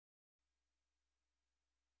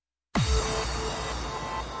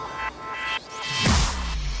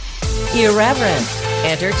Irreverent,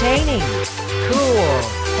 entertaining, cool.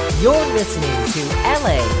 You're listening to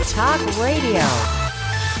LA Talk Radio.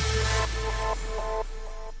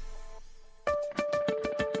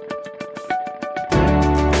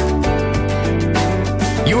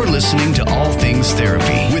 You're listening to All Things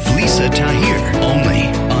Therapy with Lisa Tahir, only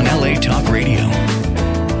on LA Talk Radio.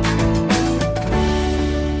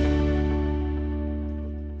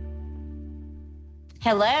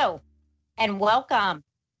 Hello, and welcome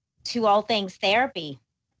to All Things Therapy.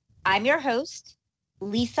 I'm your host,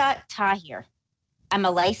 Lisa Tahir. I'm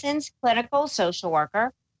a licensed clinical social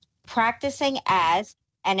worker practicing as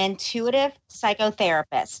an intuitive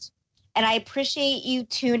psychotherapist, and I appreciate you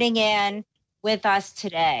tuning in with us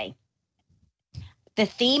today. The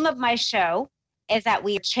theme of my show is that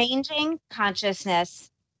we are changing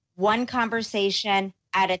consciousness one conversation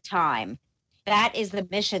at a time. That is the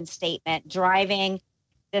mission statement driving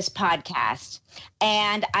this podcast.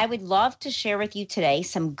 And I would love to share with you today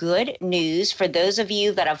some good news for those of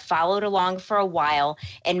you that have followed along for a while.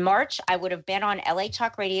 In March, I would have been on LA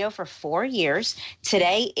Talk Radio for 4 years.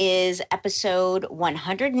 Today is episode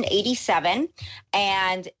 187.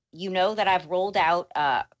 And you know that I've rolled out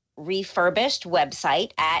a refurbished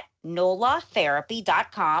website at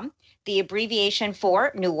nolatherapy.com. The abbreviation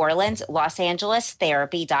for New Orleans, Los Angeles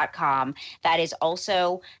Therapy.com. That is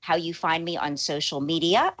also how you find me on social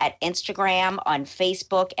media, at Instagram, on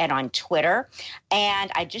Facebook, and on Twitter.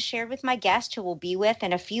 And I just shared with my guest, who will be with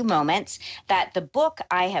in a few moments, that the book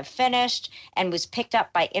I have finished and was picked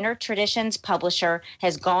up by Inner Traditions publisher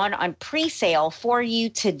has gone on pre-sale for you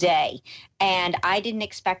today. And I didn't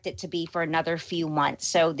expect it to be for another few months.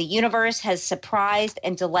 So the universe has surprised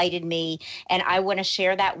and delighted me, and I want to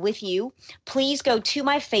share that with you. Please go to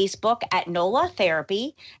my Facebook at NOLA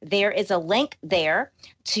Therapy. There is a link there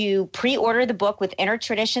to pre-order the book with Inner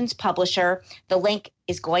Traditions publisher. The link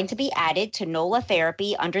is going to be added to NOLA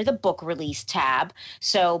Therapy under the book release tab.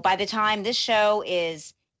 So by the time this show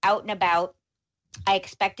is out and about, I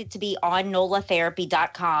expect it to be on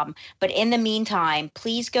nolatherapy.com. But in the meantime,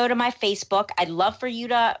 please go to my Facebook. I'd love for you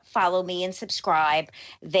to follow me and subscribe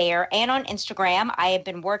there. And on Instagram, I have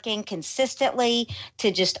been working consistently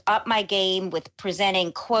to just up my game with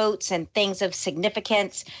presenting quotes and things of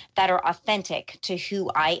significance that are authentic to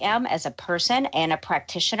who I am as a person and a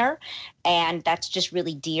practitioner. And that's just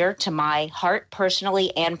really dear to my heart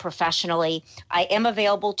personally and professionally. I am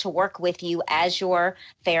available to work with you as your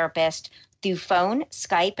therapist through phone,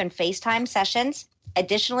 Skype, and FaceTime sessions,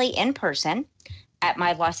 additionally in person at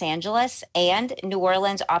my Los Angeles and New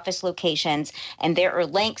Orleans office locations. And there are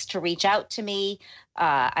links to reach out to me.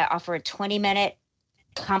 I offer a 20-minute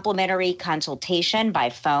complimentary consultation by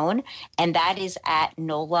phone, and that is at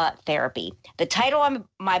NOLA Therapy. The title of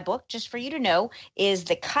my book, just for you to know, is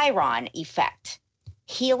The Chiron Effect: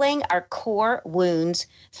 Healing Our Core Wounds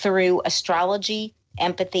Through Astrology,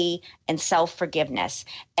 Empathy, and self-forgiveness.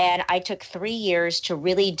 And I took 3 years to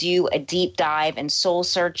really do a deep dive and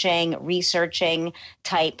soul-searching, researching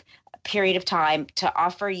type period of time to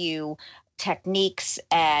offer you techniques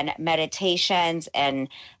and meditations and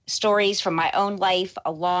stories from my own life,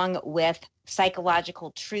 along with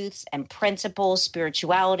psychological truths and principles,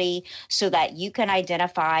 spirituality, so that you can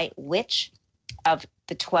identify which of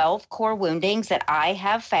the 12 core woundings that I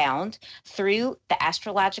have found through the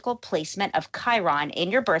astrological placement of Chiron in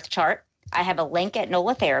your birth chart. I have a link at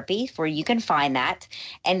NOLA Therapy where you can find that.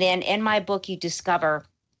 And then in my book, you discover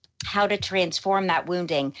how to transform that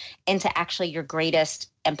wounding into actually your greatest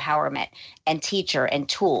empowerment and teacher and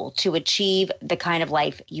tool to achieve the kind of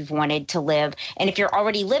life you've wanted to live. And if you're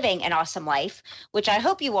already living an awesome life, which I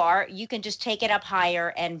hope you are, you can just take it up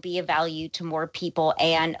higher and be of value to more people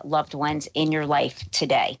and loved ones in your life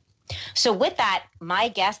today. So with that, my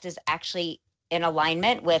guest is actually in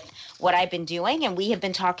alignment with what I've been doing, and we have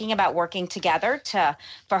been talking about working together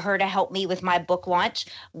for her to help me with my book launch.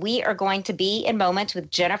 We are going to be in moments with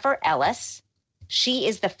Jennifer Ellis. She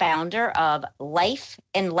is the founder of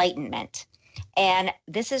Enlightenment, and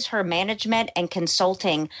this is her management and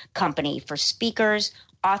consulting company for speakers,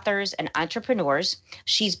 authors, and entrepreneurs.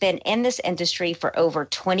 She's been in this industry for over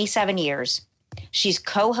 27 years. She's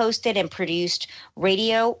co-hosted and produced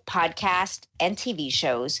radio, podcast, and TV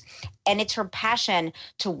shows. And it's her passion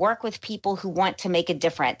to work with people who want to make a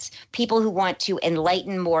difference, people who want to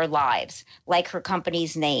enlighten more lives, like her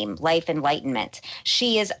company's name, Life Enlightenment.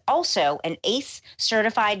 She is also an ACE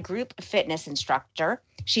certified group fitness instructor.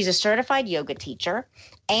 She's a certified yoga teacher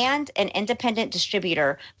and an independent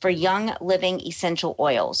distributor for Young Living essential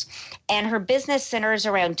oils. And her business centers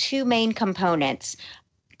around two main components: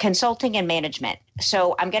 consulting and management.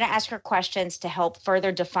 So I'm going to ask her questions to help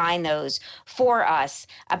further define those for us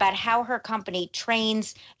about how her company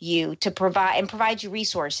trains you to provide you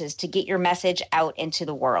resources to get your message out into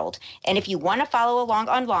the world. And if you want to follow along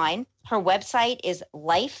online, her website is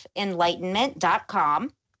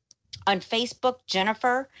lifeenlightenment.com. On Facebook,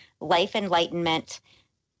 Jennifer Life Enlightenment.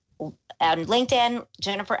 On LinkedIn,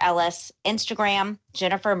 Jennifer Ellis. Instagram,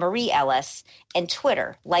 Jennifer Marie Ellis. And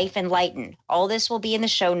Twitter, Life Enlighten. All this will be in the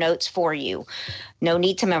show notes for you. No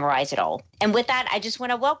need to memorize it all. And with that, I just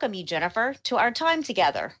want to welcome you, Jennifer, to our time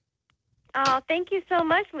together. Oh, thank you so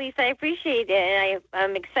much, Lisa. I appreciate it. And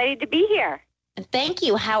I'm excited to be here. Thank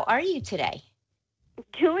you. How are you today?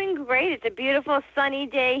 Doing great. It's a beautiful sunny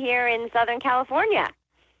day here in Southern California.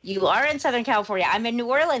 You are in Southern California. I'm in New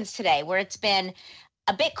Orleans today, where it's been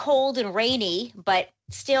a bit cold and rainy, but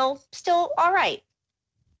still all right.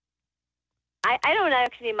 I don't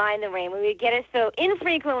actually mind the rain. We get it so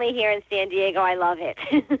infrequently here in San Diego. I love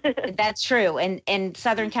it. That's true. And in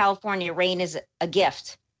Southern California, rain is a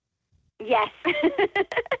gift. Yes.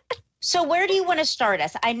 So where do you want to start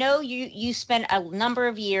us? I know you spent a number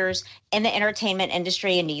of years in the entertainment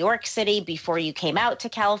industry in New York City before you came out to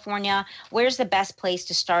California. Where's the best place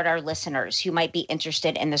to start our listeners who might be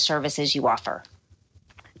interested in the services you offer?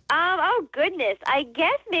 Oh, goodness. I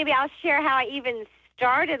guess maybe I'll share how I even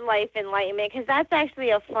started Life Enlightenment, because that's actually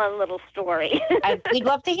a fun little story. We'd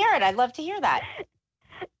love to hear it. I'd love to hear that.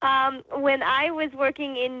 When I was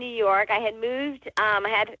working in New York, I had moved. I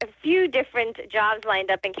had a few different jobs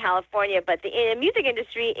lined up in California, but the music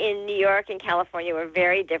industry in New York and California were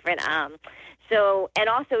very different. And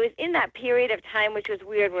also it was in that period of time, which was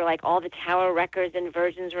weird, where like all the Tower Records and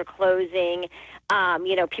versions were closing.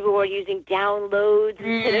 People were using downloads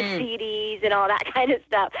instead of CDs and all that kind of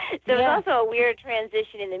stuff. So It was also a weird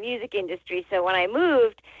transition in the music industry. So when I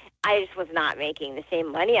moved, I just was not making the same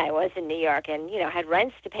money I was in New York, and, had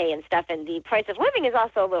rents to pay and stuff. And the price of living is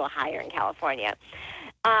also a little higher in California.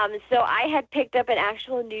 So I had picked up an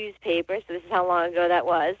actual newspaper. So this is how long ago that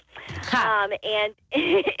was. And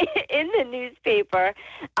in the newspaper,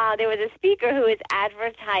 there was a speaker who was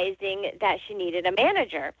advertising that she needed a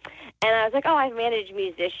manager. And I was like, I've managed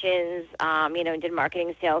musicians, and did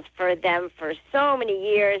marketing sales for them for so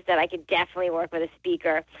many years that I could definitely work with a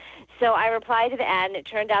speaker. So I replied to the ad, and it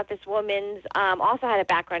turned out this woman also had a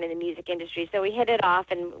background in the music industry. So we hit it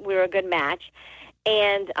off, and we were a good match.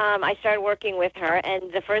 And I started working with her,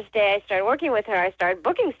 and the first day I started working with her, I started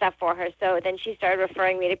booking stuff for her. So then she started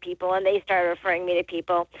referring me to people, and they started referring me to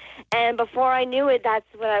people. And before I knew it, that's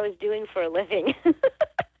what I was doing for a living.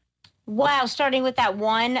 Wow, starting with that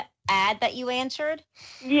one ad that you answered?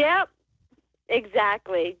 Yep,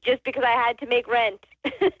 exactly. Just because I had to make rent.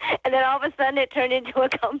 And then all of a sudden it turned into a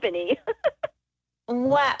company.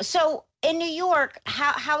 Wow. So in New York,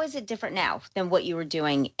 how is it different now than what you were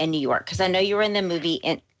doing in New York? Because I know you were in the movie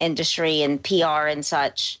industry and PR and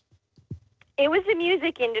such. It was the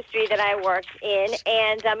music industry that I worked in,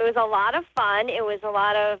 and it was a lot of fun. It was a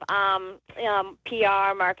lot of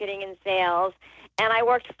PR, marketing, and sales. And I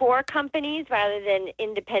worked for companies rather than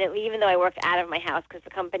independently, even though I worked out of my house because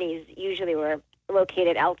the companies usually were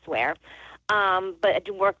located elsewhere. But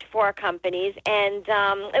I worked for companies, and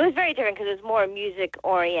it was very different because it was more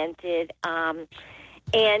music-oriented.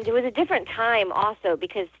 And it was a different time also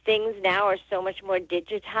because things now are so much more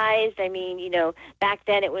digitized. I mean, back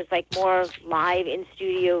then it was like more live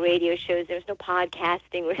in-studio radio shows. There was no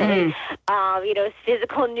podcasting, really.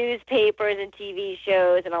 Physical newspapers and TV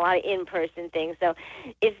shows and a lot of in-person things. So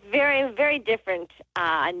it's very, very different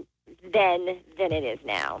than it is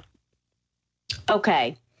now.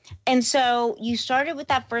 Okay. And so you started with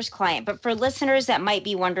that first client, but for listeners that might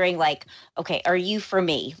be wondering, like, okay, are you for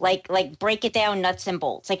me? Like break it down nuts and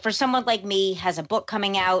bolts. Like for someone like me has a book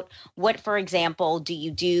coming out. What, for example, do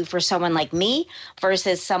you do for someone like me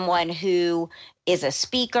versus someone who is a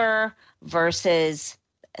speaker versus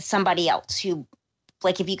somebody else who,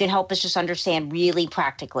 like, if you can help us just understand really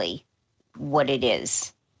practically what it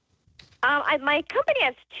is. My company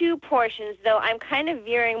has two portions, though I'm kind of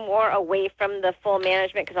veering more away from the full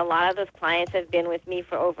management because a lot of those clients have been with me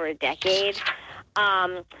for over a decade.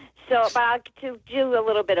 But I'll do a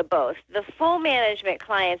little bit of both. The full management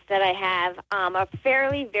clients that I have are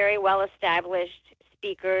fairly, very well-established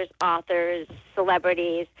speakers, authors,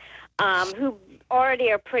 celebrities who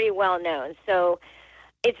already are pretty well-known. So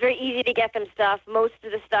it's very easy to get them stuff. Most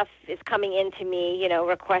of the stuff is coming into me,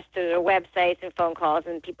 requests to their websites and phone calls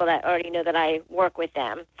and people that already know that I work with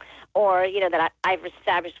them or, that I've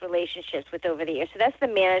established relationships with over the years. So that's the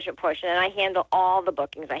management portion, and I handle all the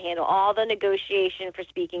bookings. I handle all the negotiation for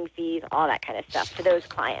speaking fees, all that kind of stuff for those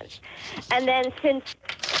clients. And then since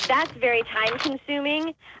that's very time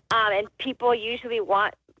consuming, and people usually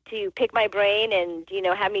want to pick my brain and,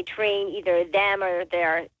 have me train either them or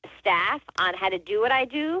their staff on how to do what I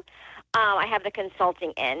do. I have the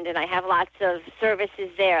consulting end, and I have lots of services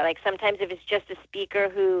there. Like sometimes if it's just a speaker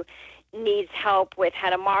who needs help with how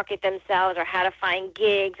to market themselves or how to find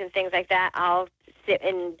gigs and things like that, I'll sit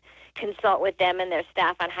and consult with them and their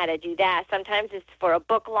staff on how to do that. Sometimes it's for a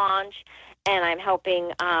book launch, and I'm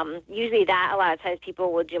helping, usually that a lot of times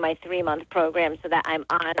people will do my 3-month program so that I'm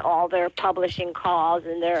on all their publishing calls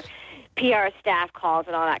and their PR staff calls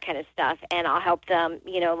and all that kind of stuff, and I'll help them,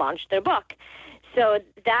 launch their book. So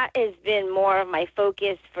that has been more of my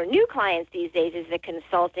focus for new clients these days, is the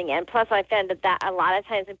consulting. And plus I found that a lot of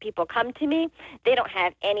times when people come to me, they don't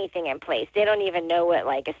have anything in place. They don't even know what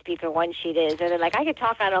like a speaker one sheet is. Or they're like, I could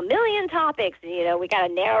talk on a million topics. We got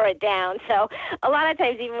to narrow it down. So a lot of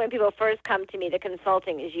times, even when people first come to me, the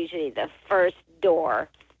consulting is usually the first door.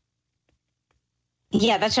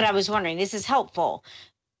 Yeah, that's what I was wondering. This is helpful.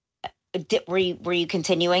 Were you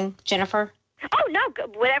continuing, Jennifer? Oh, no,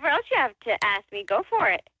 whatever else you have to ask me, go for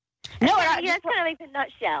it. No, that's kind of like the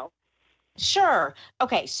nutshell. Sure.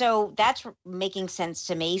 Okay, so that's making sense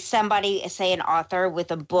to me. Somebody, say an author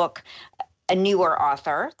with a book, a newer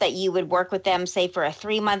author, that you would work with them, say, for a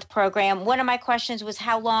 3-month program. One of my questions was,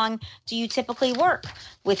 how long do you typically work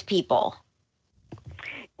with people?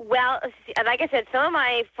 Well, like I said, some of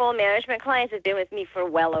my full management clients have been with me for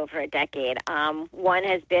well over a decade. One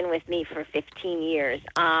has been with me for 15 years.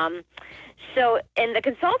 So in the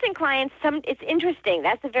consulting clients, it's interesting.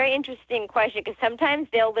 That's a very interesting question, because sometimes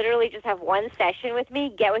they'll literally just have one session with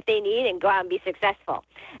me, get what they need, and go out and be successful.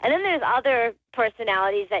 And then there's other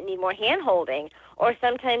personalities that need more hand-holding, or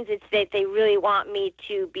sometimes it's that they really want me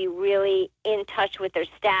to be really in touch with their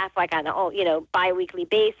staff, like on a bi-weekly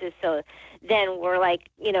basis. So then we're like,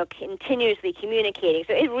 continuously communicating.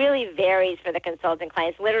 So it really varies for the consulting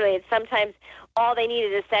clients. Literally, it's sometimes all they need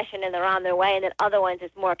is a session and they're on their way, and then other ones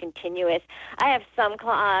it's more continuous. I have some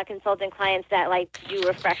consulting clients that like to do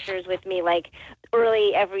refreshers with me, like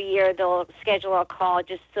early every year they'll schedule a call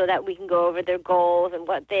just so that we can go over their goals and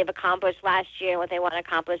what they've accomplished last year and what they want to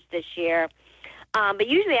accomplish this year. But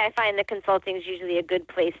usually I find the consulting is usually a good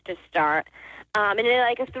place to start. And then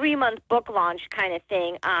like a 3-month book launch kind of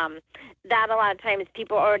thing, that a lot of times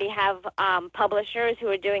people already have publishers who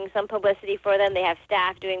are doing some publicity for them. They have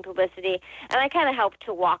staff doing publicity, and I kind of help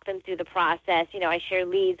to walk them through the process. I share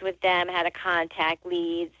leads with them, how to contact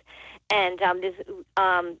leads, and there's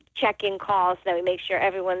check-in calls so that we make sure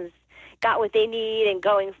everyone's got what they need and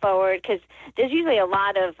going forward, because there's usually a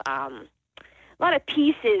lot of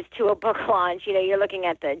pieces to a book launch. You're looking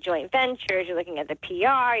at the joint ventures, you're looking at the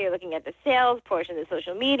PR, you're looking at the sales portion, the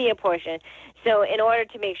social media portion. So in order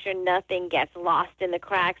to make sure nothing gets lost in the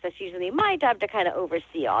cracks, that's usually my job to kind of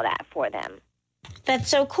oversee all that for them. That's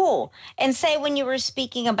so cool. And say when you were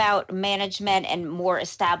speaking about management and more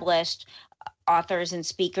established authors and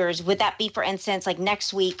speakers, would that be, for instance, like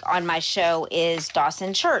next week on my show is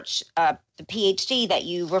Dawson Church, the PhD that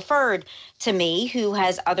you referred to me, who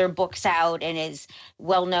has other books out and is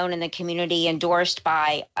well known in the community, endorsed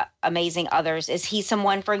by amazing others. Is he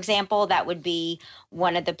someone, for example, that would be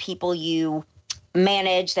one of the people you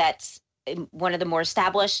manage, that's one of the more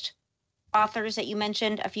established authors that you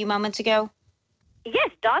mentioned a few moments ago?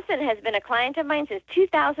 Yes, Dawson has been a client of mine since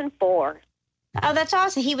 2004. Oh, that's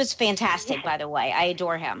awesome. He was fantastic, by the way. I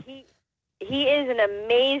adore him. He is an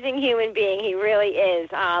amazing human being. He really is.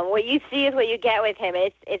 What you see is what you get with him.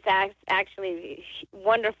 It's actually a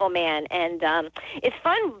wonderful man. And it's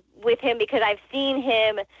fun with him because I've seen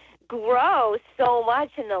him grow so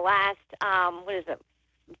much in the last,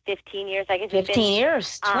 15 years? I guess 15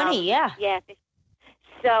 years, 20, yeah. Yeah.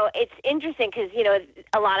 So it's interesting because,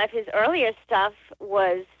 a lot of his earlier stuff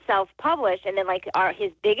was self-published, and then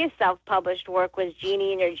his biggest self-published work was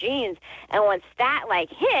Genie in Your Jeans. And once that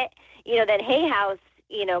hit, then Hay House,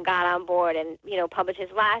 got on board and, published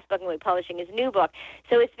his last book and will be publishing his new book.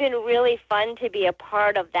 So it's been really fun to be a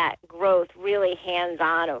part of that growth, really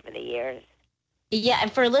hands-on over the years. Yeah,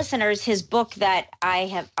 and for listeners, his book that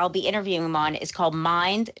I'll be interviewing him on is called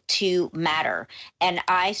Mind to Matter. And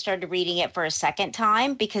I started reading it for a second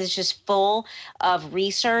time because it's just full of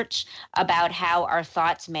research about how our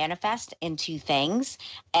thoughts manifest into things,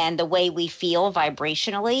 and the way we feel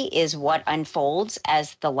vibrationally is what unfolds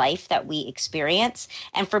as the life that we experience.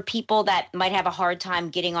 And for people that might have a hard time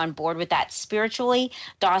getting on board with that spiritually,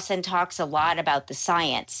 Dawson talks a lot about the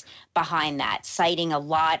science behind that, citing a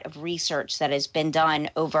lot of research that has been done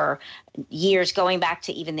over years, going back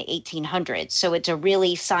to even the 1800s. So it's a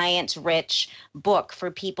really science-rich book for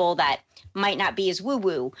people that might not be as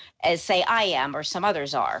woo-woo as, say, I am or some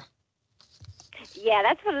others are. Yeah,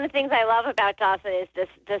 that's one of the things I love about Dawson is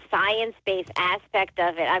the science-based aspect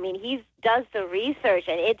of it. I mean, he does the research,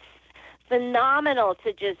 and it's phenomenal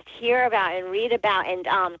to just hear about and read about. And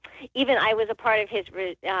even I was a part of his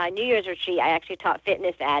New Year's retreat. I actually taught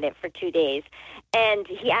fitness at it for 2 days. And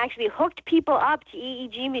he actually hooked people up to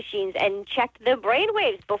EEG machines and checked the brain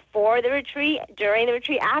waves before the retreat, during the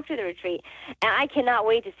retreat, after the retreat. And I cannot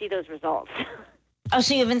wait to see those results. Oh,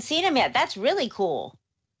 so you haven't seen them yet? That's really cool.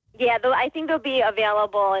 Yeah, I think they'll be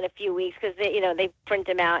available in a few weeks because they print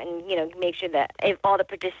them out and make sure that all the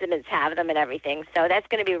participants have them and everything. So that's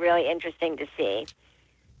going to be really interesting to see.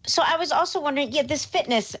 So I was also wondering, this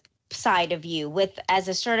fitness side of you, with as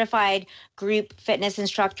a certified group fitness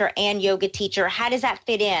instructor and yoga teacher, how does that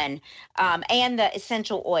fit in? And the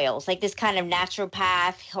essential oils, like this kind of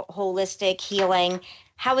naturopath, holistic healing.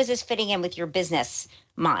 How is this fitting in with your business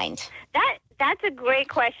mind? That's a great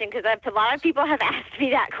question because a lot of people have asked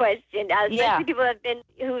me that question, especially people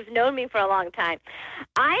who've known me for a long time.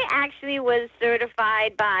 I actually was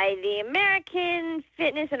certified by the American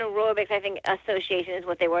Fitness and Aerobics, I think, Association is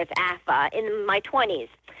what they were. It's AFA, in my 20s.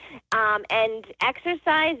 And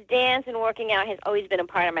exercise, dance, and working out has always been a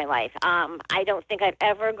part of my life. I don't think I've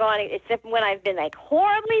ever gone, except when I've been like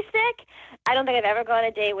horribly sick, I don't think I've ever gone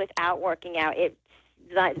a day without working out. It's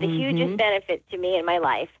the hugest benefit to me in my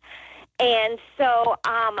life. And so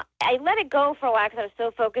I let it go for a while because I was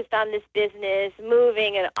so focused on this business,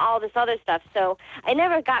 moving, and all this other stuff. So I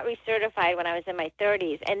never got recertified when I was in my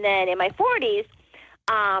 30s. And then in my 40s,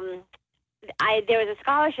 there was a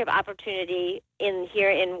scholarship opportunity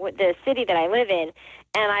here in the city that I live in,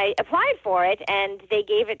 and I applied for it, and they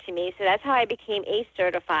gave it to me. So that's how I became ACE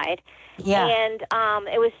certified. Yeah. And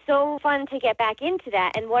it was so fun to get back into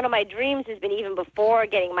that. And one of my dreams has been, even before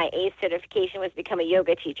getting my ACE certification, was become a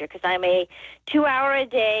yoga teacher because I'm a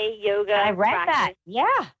 2-hour-a-day yoga I read practice. that.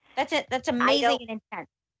 Yeah. That's amazing and intense.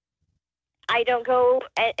 I don't go.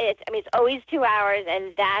 It's always 2 hours,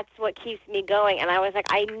 and that's what keeps me going. And I was like,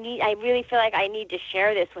 I really feel like I need to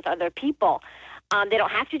share this with other people. They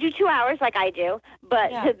don't have to do 2 hours like I do,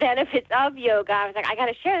 but the benefits of yoga, I was like, I got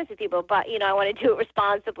to share this with people, but I want to do it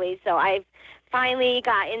responsibly. So I've finally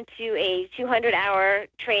got into a 200-hour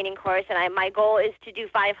training course, and my goal is to do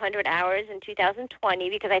 500 hours in 2020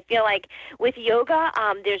 because I feel like with yoga,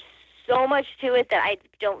 there's so much to it that I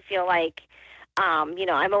don't feel like.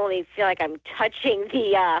 I'm only feel like I'm touching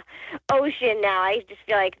the ocean now. I just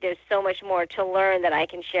feel like there's so much more to learn that I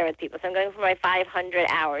can share with people. So I'm going for my 500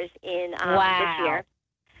 hours in this year.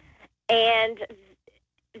 And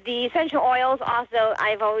the essential oils also,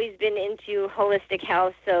 I've always been into holistic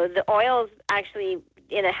health. So the oils actually,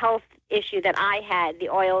 in a health issue that I had, the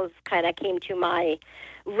oils kind of came to my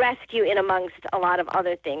rescue in amongst a lot of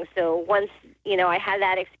other things. So once, I had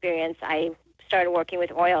that experience, I started working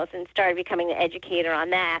with oils and started becoming an educator on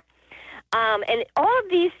that. And all of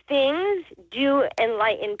these things do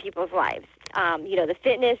enlighten people's lives. The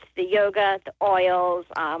fitness, the yoga, the oils,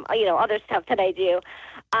 other stuff that I do.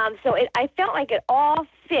 So I felt like it all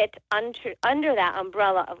fit under that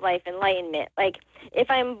umbrella of life enlightenment. Like if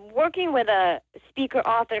I'm working with a speaker,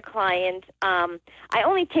 author, client, I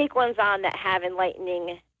only take ones on that have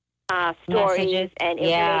enlightening stories and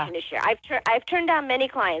information to share. I've turned down many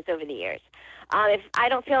clients over the years. If I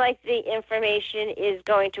don't feel like the information is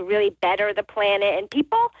going to really better the planet and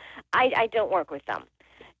people, I don't work with them.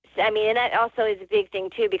 So, and that also is a big thing,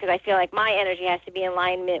 too, because I feel like my energy has to be in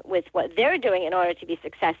alignment with what they're doing in order to be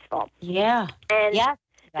successful. Yeah. And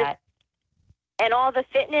and all the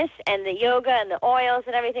fitness and the yoga and the oils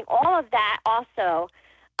and everything, all of that also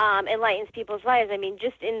enlightens people's lives.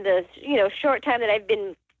 Just in the short time that I've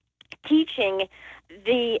been teaching,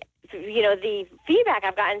 the feedback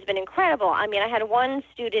I've gotten has been incredible. I had one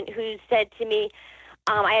student who said to me,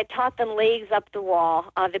 I had taught them legs up the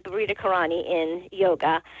wall, the Burrito Karani in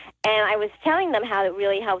yoga, and I was telling them how it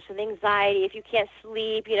really helps with anxiety. If you can't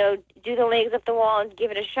sleep, do the legs up the wall and give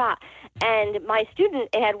it a shot. And my student,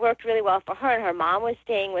 it had worked really well for her, and her mom was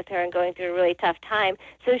staying with her and going through a really tough time.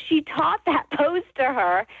 So she taught that pose to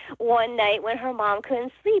her one night when her mom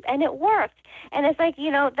couldn't sleep, and it worked. And it's like,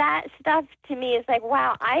 that stuff to me is like,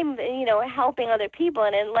 wow, I'm, helping other people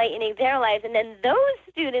and enlightening their lives. And then those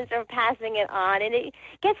students are passing it on, and it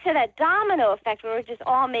gets to that domino effect where we're just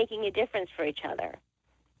all making a difference for each other.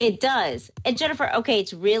 It does. And Jennifer, okay,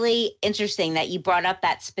 it's really interesting that you brought up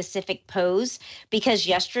that specific pose, because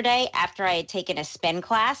yesterday after I had taken a spin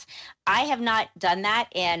class, I have not done that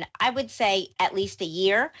in, I would say, at least a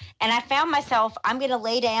year. And I found myself, I'm going to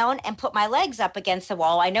lay down and put my legs up against the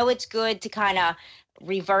wall. I know it's good to kind of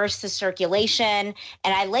reverse the circulation.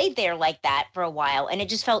 And I laid there like that for a while, and it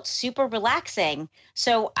just felt super relaxing.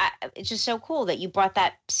 So it's just so cool that you brought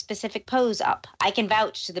that specific pose up. I can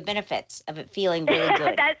vouch to the benefits of it feeling really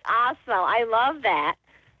good. That's awesome. I love that.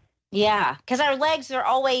 Yeah, because our legs are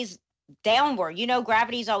always downward.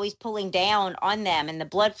 Gravity's always pulling down on them and the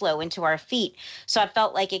blood flow into our feet. So I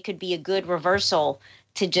felt like it could be a good reversal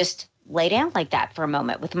to just lay down like that for a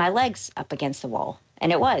moment with my legs up against the wall.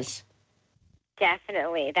 And it was.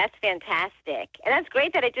 Definitely. That's fantastic. And that's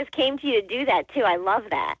great that it just came to you to do that, too. I love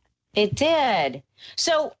that. It did.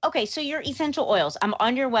 So, okay, so your essential oils, I'm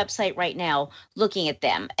on your website right now looking at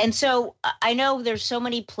them. And so I know there's so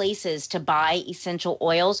many places to buy essential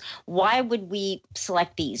oils. Why would we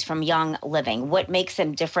select these from Young Living? What makes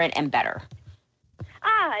them different and better?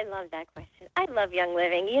 I love that question. I love Young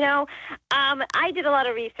Living. I did a lot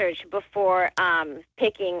of research before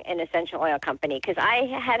picking an essential oil company because I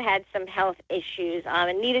had some health issues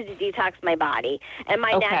and needed to detox my body. And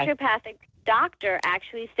my naturopathic doctor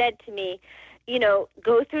actually said to me,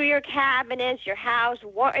 go through your cabinets, your house,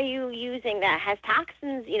 what are you using that has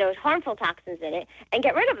toxins, harmful toxins in it, and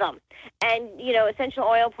get rid of them. And, essential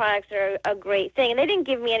oil products are a great thing. And they didn't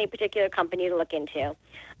give me any particular company to look into.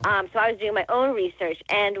 So I was doing my own research.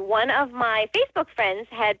 And one of my Facebook friends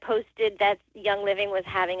had posted that Young Living was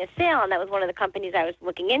having a sale, and that was one of the companies I was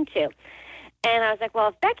looking into. And I was like, well,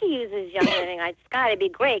 if Becky uses Young Living, it's got to be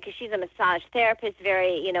great because she's a massage therapist,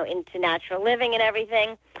 very, into natural living and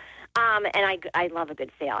everything. And I love a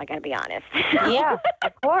good sale, I got to be honest. Yeah,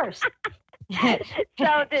 of course.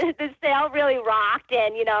 So the sale really rocked,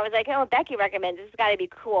 and, I was like, oh, Becky recommends this. It's got to be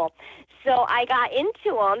cool. So I got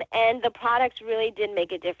into them, and the products really did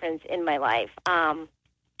make a difference in my life.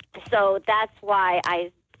 So that's why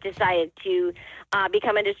I decided to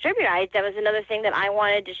become a distributor. That was another thing that I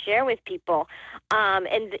wanted to share with people.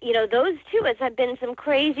 And, those two have been some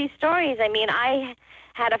crazy stories. I mean, I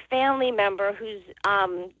had a family member whose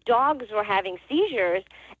dogs were having seizures,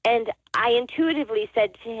 and I intuitively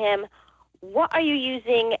said to him, what are you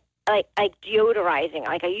using, like deodorizing?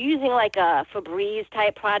 Like, are you using like a Febreze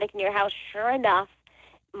type product in your house? Sure enough,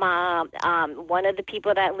 one of the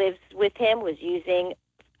people that lives with him was using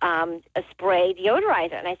a spray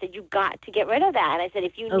deodorizer. And I said, you got to get rid of that. And I said,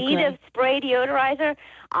 if you need a spray deodorizer,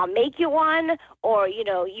 I'll make you one. Or, you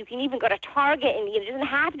can even go to Target, and it doesn't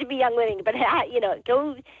have to be Young Living, but,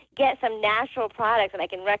 go get some natural products, and I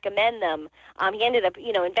can recommend them. He ended up,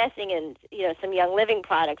 investing in, some Young Living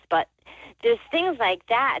products. But there's things like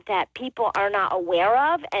that people are not aware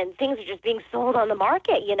of, and things are just being sold on the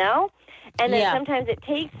market, And then sometimes it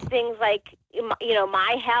takes things like,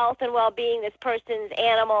 my health and well-being, this person's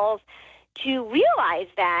animals, to realize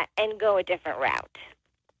that and go a different route.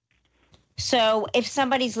 So if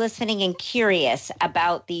somebody's listening and curious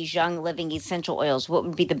about these Young Living essential oils, what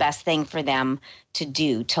would be the best thing for them to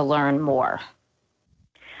do to learn more?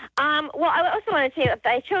 Well, I also want to say that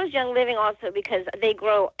I chose Young Living also because they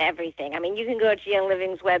grow everything. I mean, you can go to Young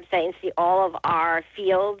Living's website and see all of our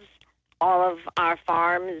fields, all of our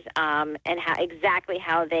farms, and exactly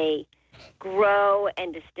how they grow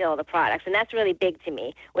and distill the products. And that's really big to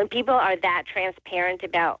me. When people are that transparent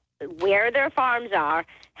about where their farms are,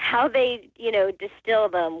 how they, distill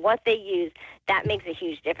them, what they use, that makes a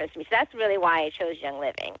huge difference to me. So that's really why I chose Young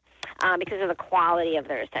Living, because of the quality of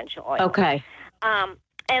their essential oils. Okay.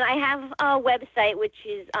 And I have a website, which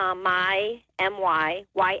is MYL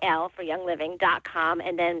for youngliving.com,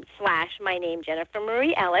 and then / my name, Jennifer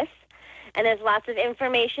Marie Ellis. And there's lots of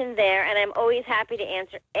information there, and I'm always happy to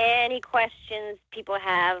answer any questions people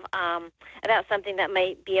have about something that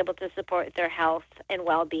might be able to support their health and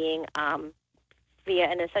well-being via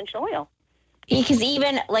an essential oil. Because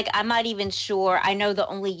even, I'm not even sure, I know the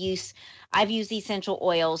only use, I've used essential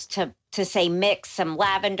oils to say mix some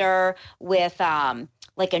lavender with a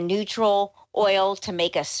neutral oil to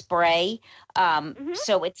make a spray.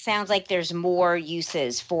 So it sounds like there's more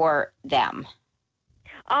uses for them.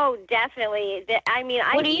 Oh, definitely.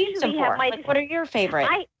 What do you use them for? What are your favorite?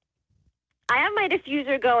 I have my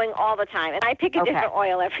diffuser going all the time, and I pick a different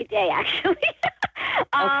oil every day, actually.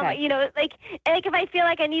 Like if I feel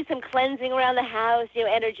like I need some cleansing around the house,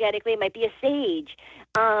 energetically, it might be a sage.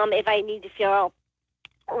 If I need to feel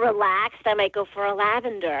relaxed, I might go for a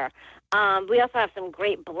lavender. We also have some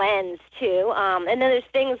great blends, too. And then there's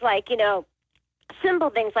things like, simple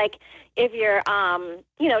things like if your,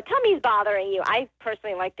 tummy's bothering you. I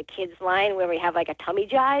personally like the kids line where we have like a tummy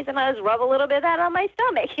jive, and I just rub a little bit of that on my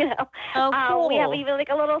stomach, Oh, cool. We have even like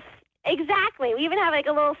a little, exactly. We even have like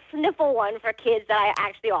a little sniffle one for kids that I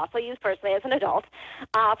actually also use personally as an adult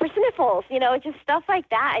for sniffles, just stuff like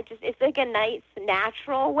that. It's like a nice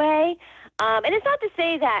natural way And it's not to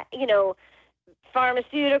say that,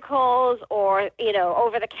 pharmaceuticals or,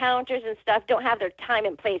 over-the-counters and stuff don't have their time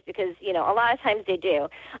and place, because, a lot of times they do.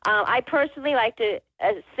 I personally like to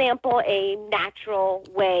sample a natural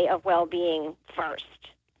way of well-being first.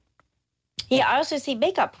 Yeah, I also see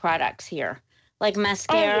makeup products here, like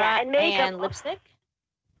mascara and lipstick.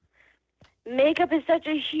 Makeup is such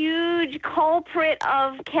a huge culprit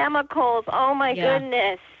of chemicals. Oh, my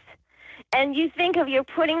goodness. And you think of you're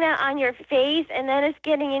putting that on your face, and then it's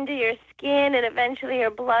getting into your skin and eventually your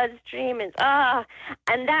bloodstream. And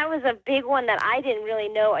that was a big one that I didn't really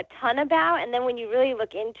know a ton about. And then when you really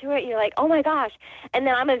look into it, you're like, oh, my gosh. And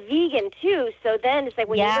then I'm a vegan, too. So then it's like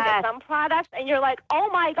when you look at some products, and you're like, oh,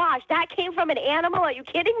 my gosh, that came from an animal. Are you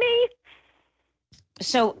kidding me?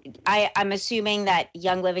 So I'm assuming that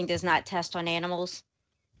Young Living does not test on animals?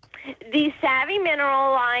 The Savvy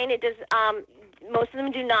Mineral line, it does. Most of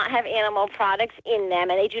them do not have animal products in them,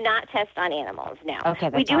 and they do not test on animals now. Okay,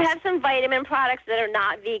 we do have some vitamin products that are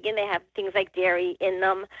not vegan. They have things like dairy in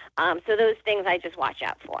them. So those things I just watch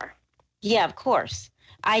out for. Yeah, of course.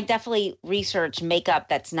 I definitely research makeup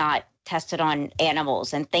that's not tested on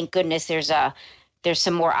animals, and thank goodness there's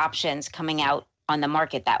some more options coming out on the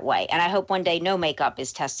market that way. And I hope one day no makeup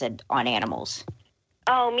is tested on animals.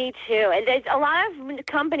 Oh, me too. And there's a lot of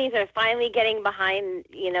companies are finally getting behind,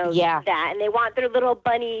 that, and they want their little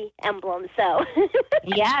bunny emblem. So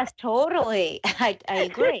yes, totally. I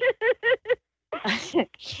agree.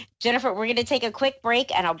 Jennifer, we're going to take a quick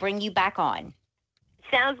break, and I'll bring you back on.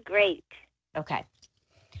 Sounds great. Okay.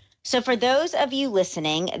 So for those of you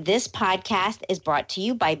listening, this podcast is brought to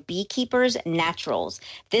you by Beekeepers Naturals.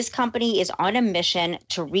 This company is on a mission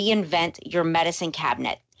to reinvent your medicine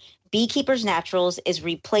cabinet. Beekeepers Naturals is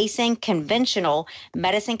replacing conventional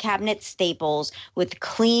medicine cabinet staples with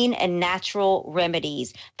clean and natural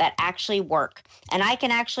remedies that actually work. And I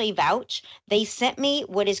can actually vouch. They sent me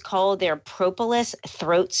what is called their Propolis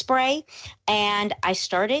throat spray, and I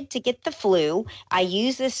started to get the flu. I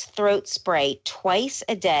use this throat spray twice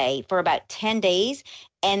a day for about 10 days.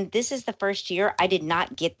 And this is the first year I did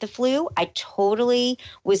not get the flu. I totally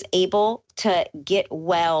was able to get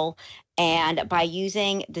well. And by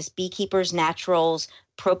using this Beekeepers Naturals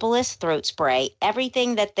Propolis throat spray,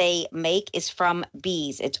 everything that they make is from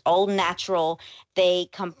bees. It's all natural. They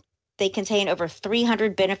contain over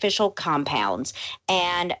 300 beneficial compounds.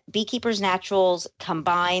 And Beekeepers Naturals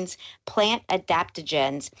combines plant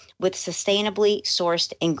adaptogens with sustainably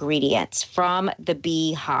sourced ingredients from the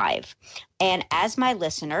bee hive. And as my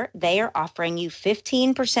listener, they are offering you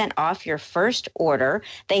 15% off your first order.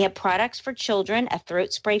 They have products for children, a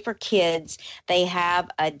throat spray for kids. They have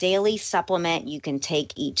a daily supplement you can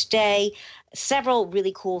take each day, several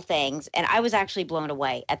really cool things. And I was actually blown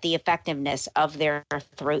away at the effectiveness of their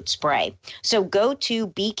throat spray. So go to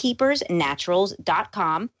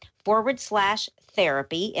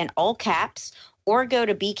beekeepersnaturals.com/therapy in all caps, or go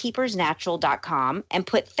to beekeepersnatural.com and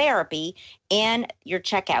put therapy in your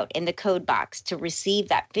checkout in the code box to receive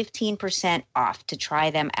that 15% off to try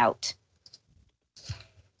them out.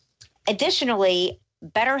 Additionally,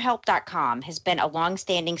 BetterHelp.com has been a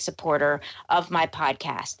longstanding supporter of my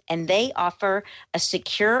podcast, and they offer a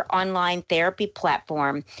secure online therapy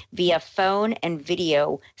platform via phone and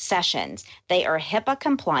video sessions. They are HIPAA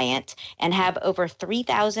compliant and have over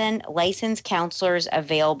 3,000 licensed counselors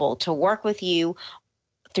available to work with you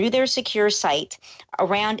through their secure site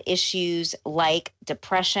around issues like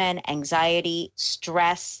depression, anxiety,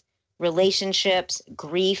 stress, relationships,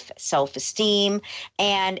 grief, self-esteem.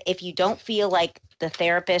 And if you don't feel like the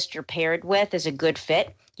therapist you're paired with is a good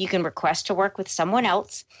fit, you can request to work with someone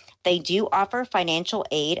else. They do offer financial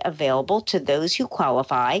aid available to those who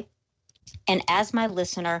qualify. And as my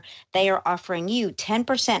listener, they are offering you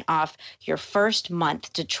 10% off your first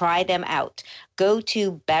month to try them out. Go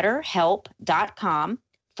to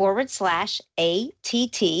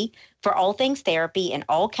betterhelp.com/ATT for all things therapy in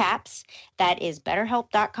all caps. That is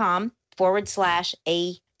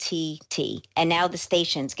betterhelp.com/ATT. And now the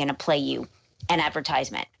station's going to play you an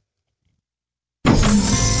advertisement.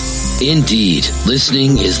 Indeed,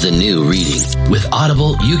 listening is the new reading. With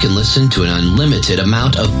Audible, you can listen to an unlimited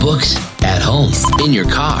amount of books at home, in your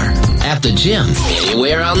car, at the gym,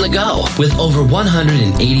 anywhere on the go. With over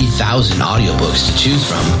 180,000 audiobooks to choose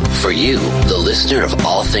from. For you, the listener of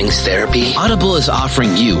All Things Therapy, Audible is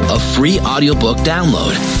offering you a free audiobook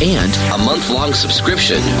download and a month-long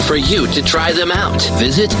subscription for you to try them out.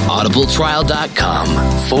 Visit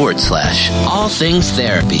audibletrial.com/All Things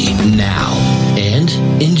Therapy now and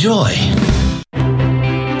enjoy.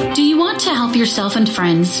 Do you want to help yourself and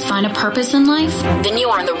friends find a purpose in life? Then you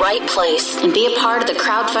are in the right place and be a part of the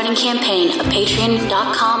crowdfunding campaign at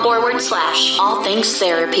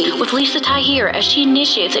patreon.com/allthingstherapy with Lisa Tahir as she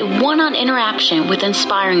initiates a one-on interaction with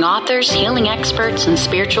inspiring authors, healing experts, and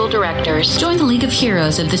spiritual directors. Join the League of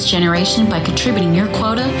Heroes of this generation by contributing your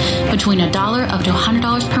quota between $1 up to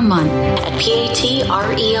 $100 per month at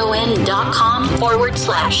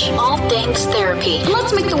patreon.com/allthingstherapy. And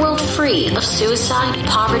let's make the world free of suicide,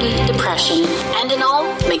 poverty, depression, and in all,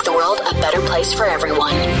 make the world a better place for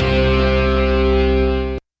everyone.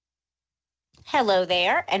 Hello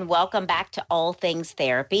there, and welcome back to All Things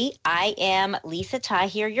Therapy. I am Lisa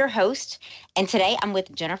Tahir, your host, and today I'm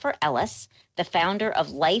with Jennifer Ellis, the founder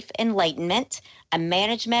of Enlightenment, a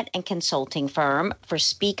management and consulting firm for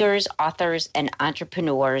speakers, authors, and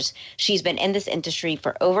entrepreneurs. She's been in this industry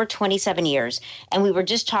for over 27 years, and we were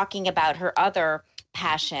just talking about her other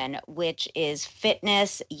passion, which is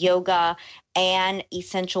fitness, yoga, and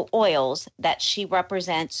essential oils that she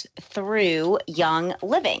represents through Young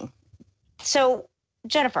Living. So,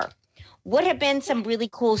 Jennifer, what have been some really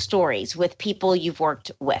cool stories with people you've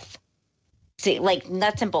worked with? See, like,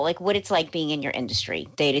 not simple, like what it's like being in your industry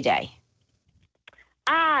day to day.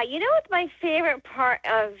 You know what my favorite part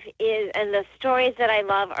of is, and the stories that I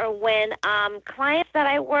love are when clients that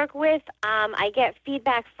I work with, I get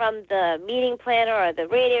feedback from the meeting planner or the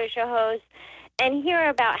radio show host and hear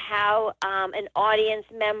about how an audience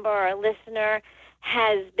member or listener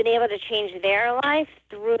has been able to change their life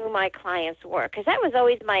through my client's work. Because that was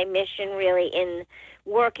always my mission, really, in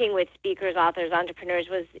working with speakers, authors, entrepreneurs,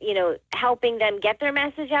 was, helping them get their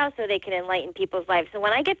message out so they can enlighten people's lives. So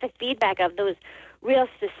when I get the feedback of those real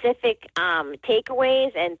specific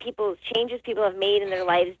takeaways and changes people have made in their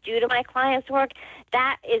lives due to my clients' work,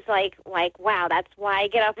 that is like, wow, that's why I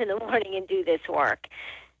get up in the morning and do this work.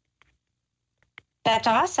 That's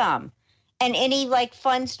awesome. And any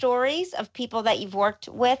fun stories of people that you've worked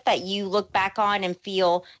with that you look back on and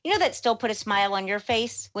feel, that still put a smile on your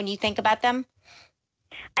face when you think about them?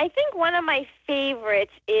 I think one of my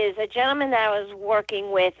favorites is a gentleman that I was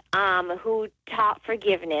working with who taught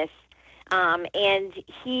forgiveness. And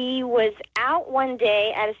he was out one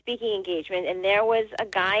day at a speaking engagement, and there was a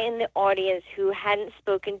guy in the audience who hadn't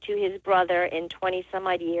spoken to his brother in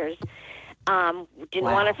 20-some-odd years,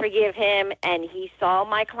 didn't want to forgive him, and he saw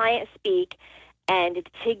my client speak, and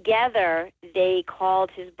together they called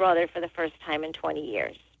his brother for the first time in 20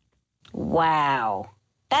 years. Wow.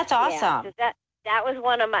 That's awesome. Yeah, that was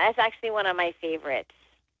that's actually one of my favorites.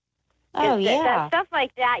 Oh, yeah. That stuff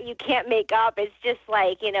like that you can't make up. It's just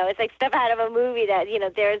it's like stuff out of a movie that,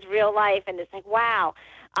 there's real life, and it's like, wow.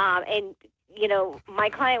 And, my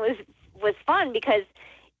client was fun because,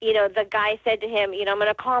 the guy said to him, I'm going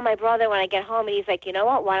to call my brother when I get home. And he's like, you know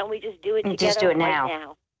what? Why don't we just do it together just do it right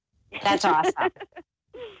now? That's awesome.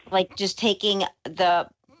 Just taking the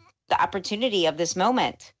opportunity of this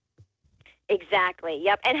moment. Exactly.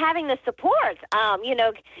 Yep. And having the support,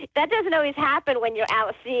 that doesn't always happen when you're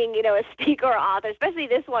out seeing, a speaker or author, especially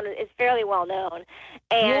this one is fairly well known.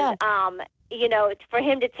 And, for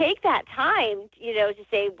him to take that time, to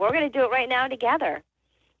say, we're going to do it right now together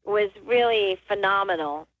was really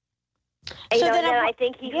phenomenal. And, so then I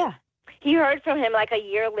think he heard from him a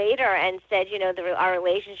year later and said, our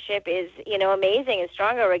relationship is, amazing and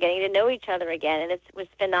stronger. We're getting to know each other again. And it was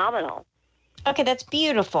phenomenal. Okay. That's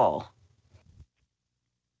beautiful.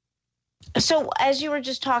 So as you were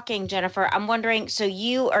just talking, Jennifer, I'm wondering, so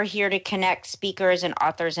you are here to connect speakers and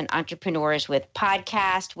authors and entrepreneurs with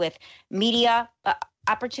podcasts, with media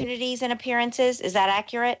opportunities and appearances. Is that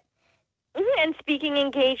accurate? Mm-hmm. And speaking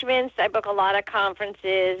engagements. I book a lot of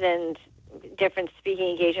conferences and different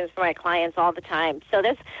speaking engagements for my clients all the time. So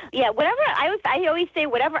whatever I always say,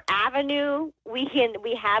 whatever avenue we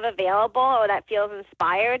have available or that feels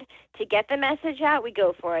inspired to get the message out, we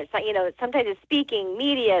go for it. So, sometimes it's speaking,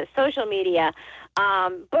 media, social media,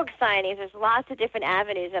 book signings. There's lots of different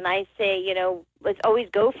avenues, and I say, let's always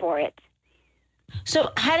go for it. So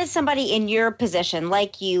how does somebody in your position,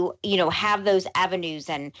 like you, have those avenues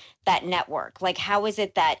and that network? How is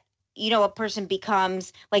it that a person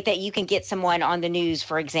becomes that you can get someone on the news,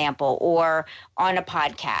 for example, or on a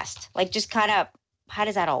podcast? Just kind of, how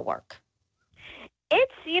does that all work?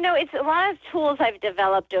 It's a lot of tools I've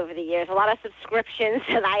developed over the years, a lot of subscriptions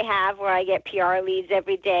that I have where I get PR leads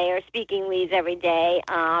every day or speaking leads every day.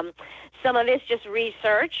 Some of it's just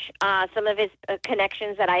research. Some of it's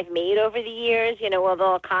connections that I've made over the years, where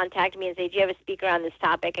they'll contact me and say, do you have a speaker on this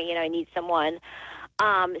topic? And, I need someone.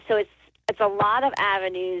 So it's it's a lot of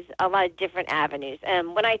avenues, a lot of different avenues.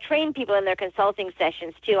 And when I train people in their consulting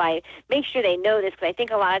sessions, too, I make sure they know this, because I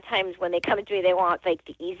think a lot of times when they come to me, they want, like,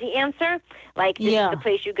 the easy answer, like, this is the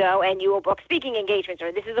place you go and you will book speaking engagements,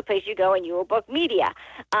 or this is the place you go and you will book media.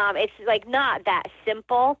 It's, like, not that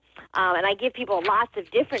simple. And I give people lots of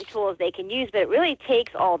different tools they can use, but it really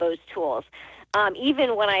takes all those tools.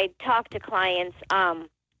 Even when I talk to clients, I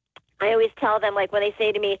always tell them, like, when they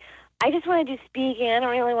say to me, I just want to do speaking, I don't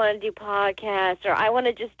really want to do podcasts, or I want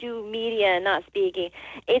to just do media and not speaking.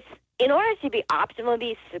 It's, in order to be optimal,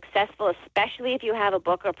 be successful, especially if you have a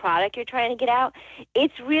book or product you're trying to get out,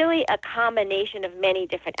 it's really a combination of many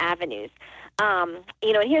different avenues. And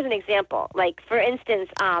here's an example. Like, for instance,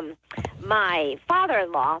 my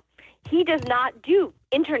father-in-law, he does not do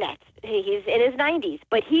internet. He's in his 90s,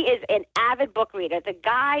 but he is an avid book reader. The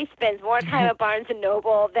guy spends more time at Barnes &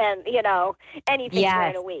 Noble than, anything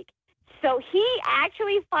during a week. So he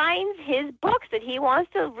actually finds his books that he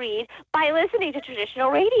wants to read by listening to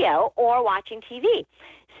traditional radio or watching TV.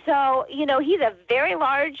 So, he's a very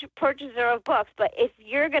large purchaser of books, but if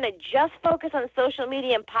you're going to just focus on social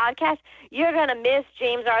media and podcasts, you're going to miss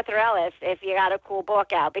James Arthur Ellis if you got a cool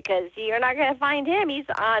book out, because you're not going to find him. He's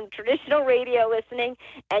on traditional radio listening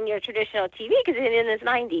and your traditional TV, because he's in his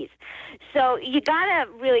 90s. So you got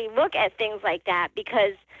to really look at things like that,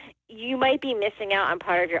 because you might be missing out on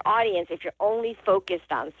part of your audience if you're only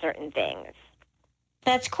focused on certain things.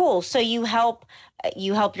 That's cool. So you help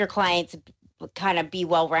your clients kind of be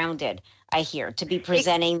well-rounded, I hear, to be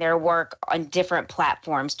presenting their work on different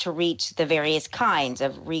platforms to reach the various kinds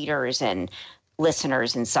of readers and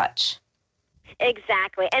listeners and such.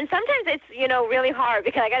 Exactly. And sometimes it's, really hard,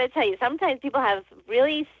 because I got to tell you, sometimes people have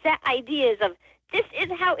really set ideas of this is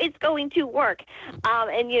how it's going to work.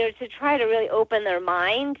 And, to try to really open their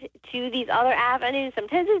mind to these other avenues,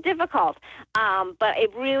 sometimes it's difficult. But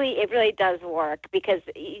it really does work, because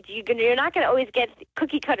you're not going to always get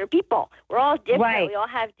cookie-cutter people. We're all different. Right. We all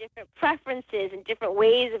have different preferences and different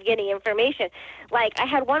ways of getting information. Like, I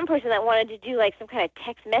had one person that wanted to do, like, some kind of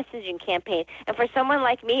text messaging campaign. And for someone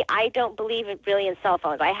like me, I don't believe really in cell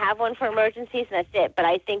phones. I have one for emergencies, and that's it. But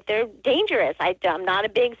I think they're dangerous. I'm not a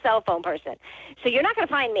big cell phone person. So you're not going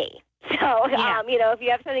to find me. So, if you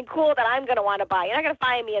have something cool that I'm going to want to buy, you're not going to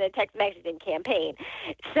find me in a text messaging campaign.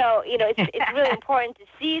 So, it's really important to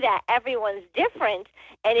see that everyone's different.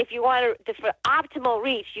 And if you want for optimal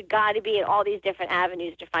reach, you got to be in all these different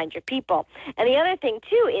avenues to find your people. And the other thing,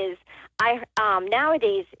 too, is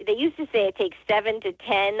nowadays, they used to say it takes 7 to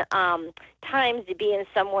 10 times to be in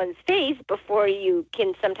someone's face before you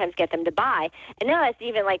can sometimes get them to buy. And now that's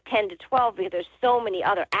even like 10 to 12, because there's so many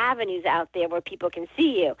other avenues out there where people can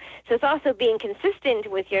see you. So it's also being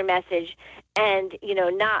consistent with your message and,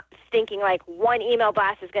 not thinking like one email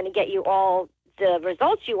blast is going to get you all the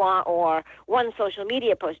results you want, or one social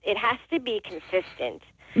media post. It has to be consistent.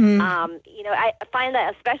 I find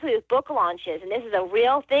that especially with book launches, and this is a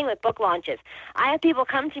real thing with book launches, I have people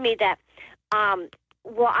come to me that,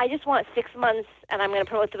 I just want 6 months and I'm going to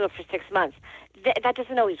promote the book for 6 months. That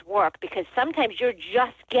doesn't always work, because sometimes you're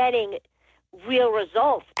just getting real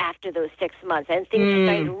results after those 6 months, and things are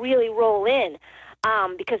starting to really roll in.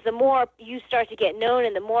 Because the more you start to get known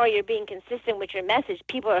and the more you're being consistent with your message,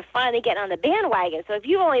 people are finally getting on the bandwagon. So if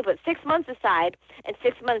you only put 6 months aside and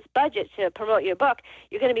 6 months budget to promote your book,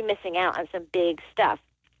 you're going to be missing out on some big stuff.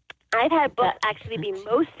 I've had books actually be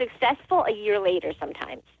most successful a year later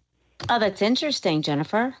sometimes. Oh, that's interesting,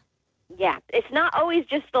 Jennifer. Yeah, it's not always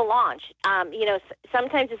just the launch.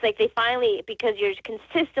 Sometimes it's like they finally, because you're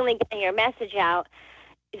consistently getting your message out,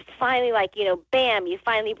 it's finally like, bam, you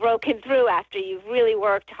finally broken through after you've really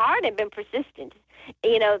worked hard and been persistent.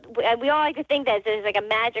 And we all like to think that there's like a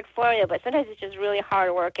magic formula, but sometimes it's just really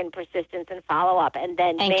hard work and persistence and follow-up, and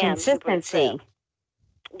then and bam, consistency.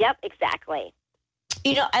 Yep, exactly.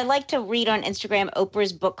 I like to read on Instagram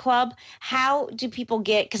Oprah's book club. How do people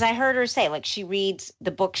get, because I heard her say, like, she reads the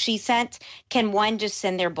book she sent. Can one just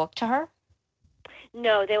send their book to her?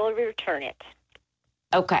 No, they will return it.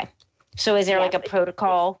 Okay. So is there like a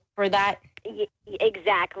protocol for that?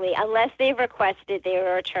 Exactly. Unless they've requested, they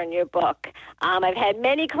will return your book. I've had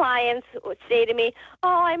many clients say to me,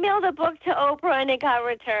 I mailed a book to Oprah and it got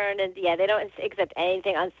returned. And they don't accept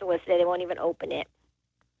anything unsolicited. They won't even open it.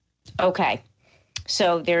 Okay.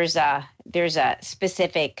 So there's a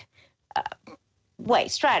specific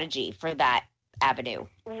strategy for that avenue.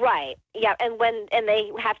 Right. Yeah. And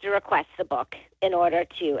they have to request the book in order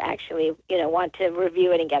to actually, want to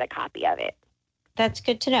review it and get a copy of it. That's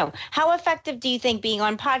good to know. How effective do you think being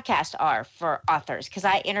on podcasts are for authors? Because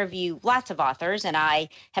I interview lots of authors, and I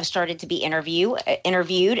have started to be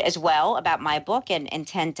interviewed as well about my book, and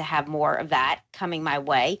intend to have more of that coming my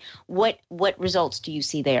way. What results do you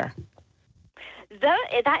see there?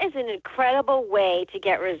 That is an incredible way to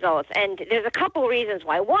get results, and there's a couple reasons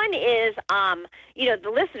why. One is, the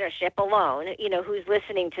listenership alone, who's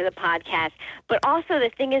listening to the podcast, but also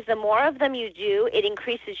the thing is, the more of them you do, it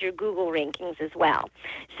increases your Google rankings as well.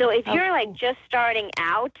 So if you're like just starting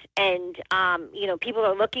out and, people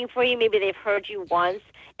are looking for you, maybe they've heard you once,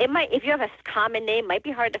 if you have a common name, might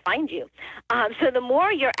be hard to find you. So the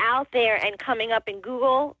more you're out there and coming up in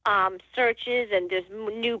Google searches, and there's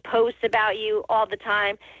new posts about you all the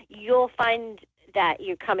time, you'll find that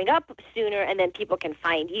you're coming up sooner, and then people can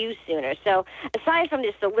find you sooner. So aside from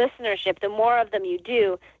just the listenership, the more of them you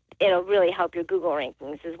do, it'll really help your Google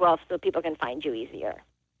rankings as well, so people can find you easier.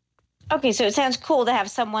 Okay, so it sounds cool to have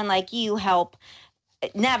someone like you help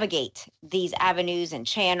navigate these avenues and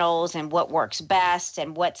channels, and what works best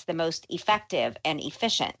and what's the most effective and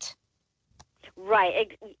efficient.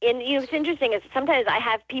 Right. And what's interesting is sometimes I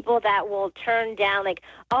have people that will turn down, like,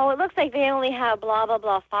 oh, it looks like they only have blah, blah,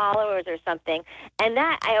 blah followers or something. And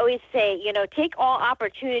that I always say, take all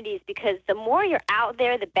opportunities, because the more you're out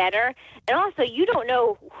there, the better. And also, you don't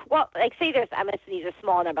know like, say I'm going to use a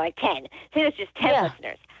small number, like 10. Say there's just 10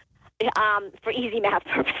 listeners. For easy math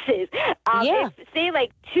purposes. If, say,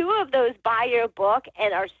 like 2 of those buy your book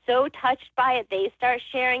and are so touched by it, they start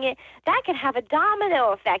sharing it, that can have a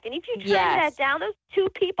domino effect. And if you turn that down, those 2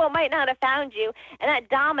 people might not have found you, and that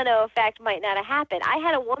domino effect might not have happened. I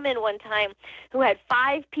had a woman one time who had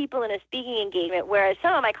 5 people in a speaking engagement, whereas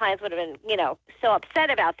some of my clients would have been, so upset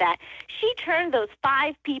about that. She turned those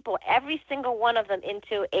 5 people, every single one of them,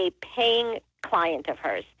 into a paying client of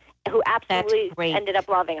hers, who absolutely ended up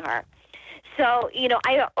loving her. So,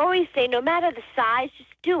 I always say, no matter the size, just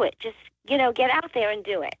do it. Just, get out there and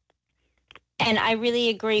do it. And I really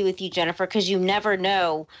agree with you, Jennifer, because you never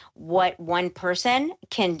know what one person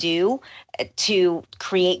can do to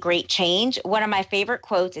create great change. One of my favorite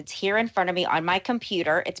quotes, it's here in front of me on my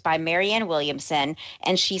computer. It's by Marianne Williamson.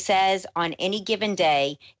 And she says, on any given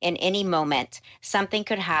day, in any moment, something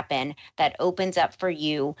could happen that opens up for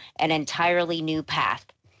you an entirely new path.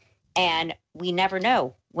 And we never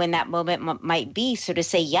know when that moment might be. So to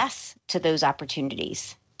say yes to those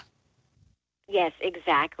opportunities. Yes,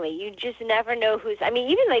 exactly. You just never know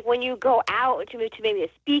even like when you go out to maybe a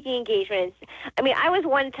speaking engagement. I was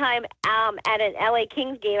one time at an LA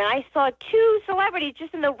Kings game, and I saw 2 celebrities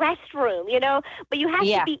just in the restroom, but you have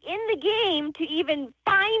to be in the game to even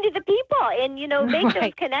find the people and, make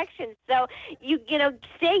those connections. So you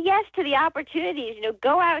say yes to the opportunities,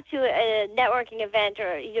 go out to a networking event,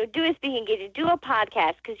 or, do a speaking engagement, do a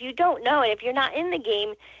podcast, because you don't know. And if you're not in the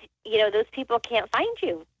game, those people can't find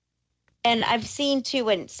you. And I've seen, too,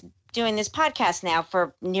 when doing this podcast now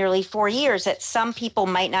for nearly 4 years, that some people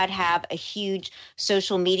might not have a huge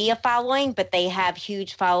social media following, but they have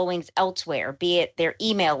huge followings elsewhere, be it their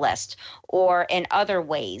email list or in other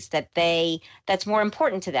ways that's more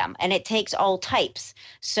important to them. And it takes all types.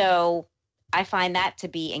 So I find that to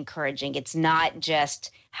be encouraging. It's not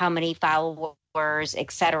just how many followers,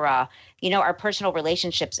 et cetera. Our personal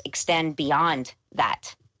relationships extend beyond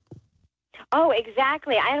that. Oh,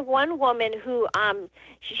 exactly. I had one woman who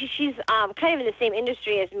she's kind of in the same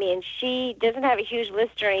industry as me, and she doesn't have a huge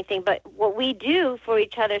list or anything, but what we do for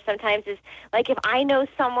each other sometimes is, like, if I know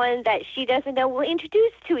someone that she doesn't know, we'll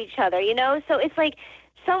introduce to each other, So it's like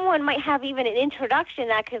someone might have even an introduction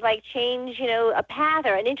that could, like, change, a path,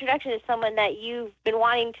 or an introduction to someone that you've been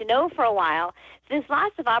wanting to know for a while. So there's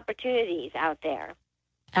lots of opportunities out there.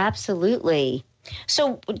 Absolutely.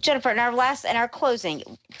 So, Jennifer, in our closing,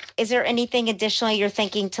 is there anything additionally you're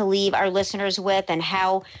thinking to leave our listeners with, and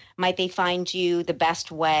how might they find you the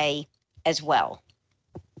best way as well?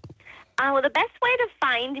 Well, the best way to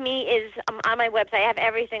find me is on my website. I have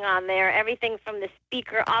everything on there, everything from the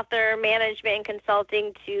speaker, author, management, and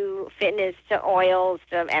consulting, to fitness, to oils,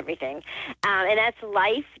 to everything. And that's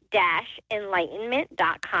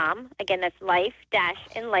life-enlightenment.com. Again, that's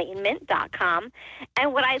life-enlightenment.com.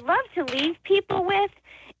 And what I'd love to leave people with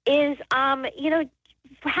is, how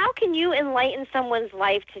can you enlighten someone's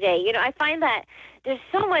life today? I find that there's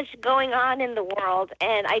so much going on in the world,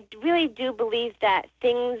 and I really do believe that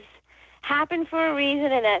things happen for a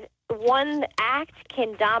reason, and that one act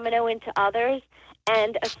can domino into others,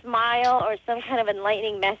 and a smile or some kind of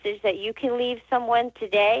enlightening message that you can leave someone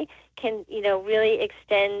today can, really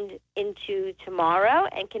extend into tomorrow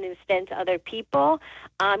and can extend to other people.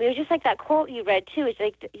 Just like that quote you read too. It's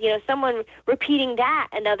like, someone repeating that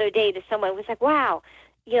another day to someone was like, wow,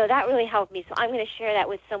 that really helped me. So I'm going to share that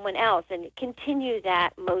with someone else and continue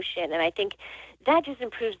that motion. And I think that just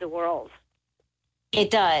improves the world.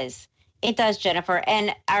 It does. It does, Jennifer.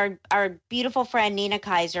 And our beautiful friend Nina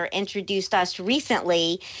Kaiser introduced us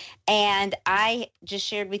recently, and I just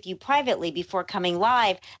shared with you privately before coming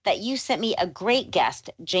live that you sent me a great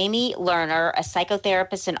guest, Jamie Lerner, a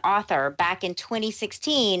psychotherapist and author, back in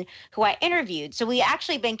 2016, who I interviewed. So we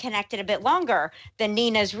actually been connected a bit longer than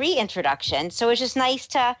Nina's reintroduction. So it's just nice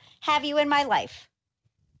to have you in my life.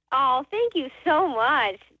 Oh, thank you so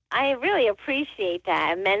much. I really appreciate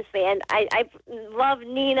that immensely. And I love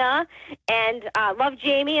Nina and love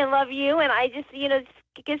Jamie and love you. And I just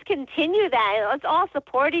continue that. And let's all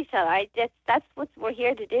support each other. That's what we're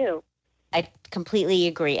here to do. I completely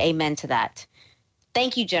agree. Amen to that.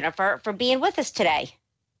 Thank you, Jennifer, for being with us today.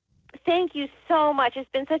 Thank you so much.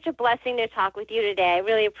 It's been such a blessing to talk with you today. I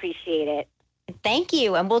really appreciate it. Thank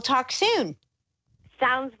you. And we'll talk soon.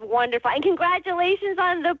 Sounds wonderful. And congratulations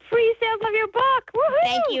on the pre-sales of your book. Woohoo!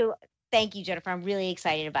 Thank you. Thank you, Jennifer. I'm really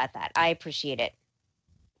excited about that. I appreciate it.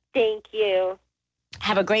 Thank you.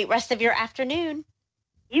 Have a great rest of your afternoon.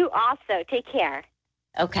 You also. Take care.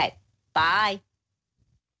 Okay. Bye.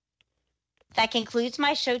 That concludes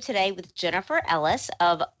my show today with Jennifer Ellis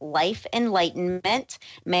of Life Enlightenment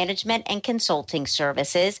Management and Consulting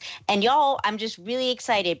Services. And y'all, I'm just really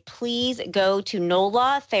excited. Please go to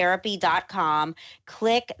nolatherapy.com,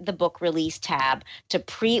 click the book release tab to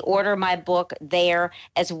pre-order my book there,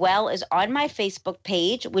 as well as on my Facebook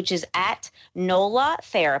page, which is at NOLA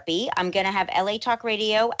Therapy. I'm going to have LA Talk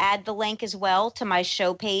Radio add the link as well to my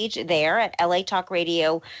show page there at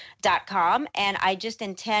latalkradio.com. And I just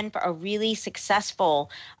intend for a really successful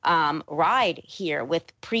ride here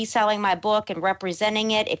with pre-selling my book and representing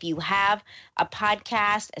it. If you have a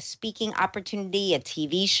podcast, a speaking opportunity, a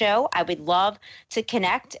TV show, I would love to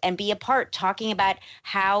connect and be a part talking about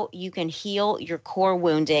how you can heal your core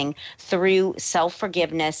wounding through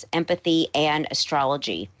self-forgiveness, empathy, and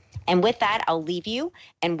astrology. And with that, I'll leave you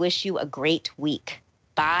and wish you a great week.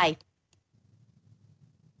 Bye.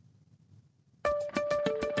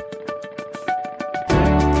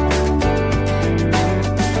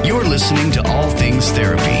 You're listening to All Things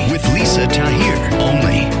Therapy with Lisa Tahir,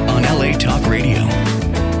 only on LA Talk Radio.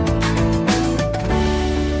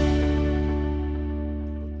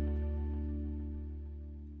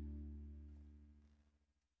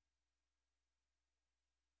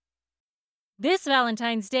 This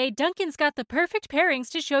Valentine's Day, Dunkin's got the perfect pairings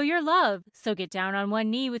to show your love. So get down on one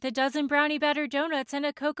knee with a dozen brownie batter donuts and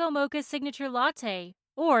a cocoa mocha signature latte.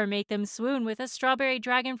 Or make them swoon with a strawberry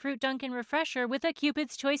dragon fruit Dunkin' refresher with a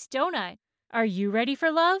Cupid's Choice donut. Are you ready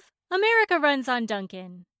for love? America runs on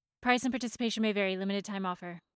Dunkin'. Price and participation may vary. Limited time offer.